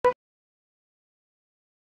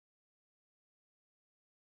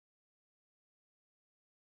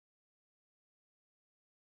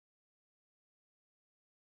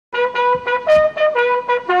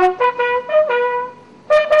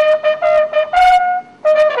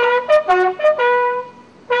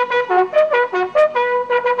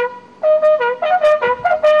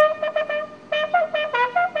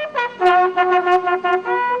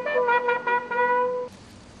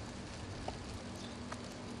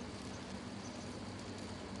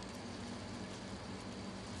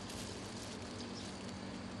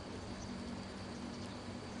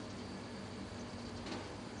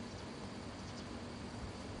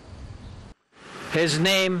His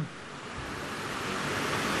name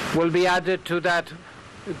will be added to that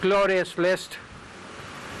glorious list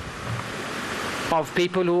of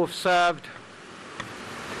people who have served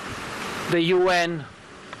the UN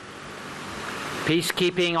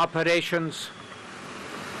peacekeeping operations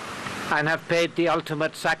and have paid the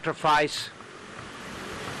ultimate sacrifice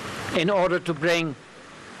in order to bring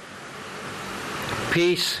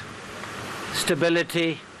peace,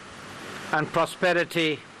 stability, and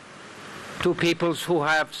prosperity to peoples who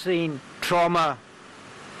have seen trauma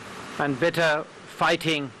and bitter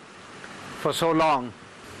fighting for so long.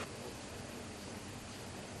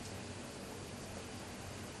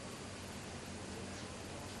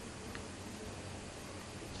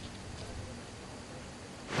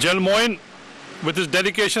 General Moin, with his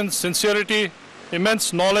dedication, sincerity,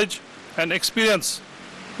 immense knowledge and experience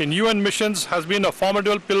in UN missions, has been a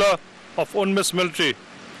formidable pillar of UNMIS military.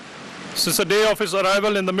 Since the day of his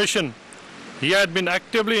arrival in the mission, he had been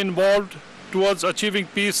actively involved towards achieving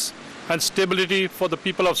peace and stability for the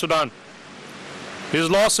people of Sudan. His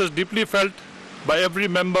loss is deeply felt by every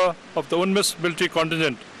member of the UNMIS military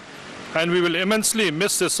contingent, and we will immensely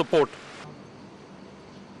miss his support.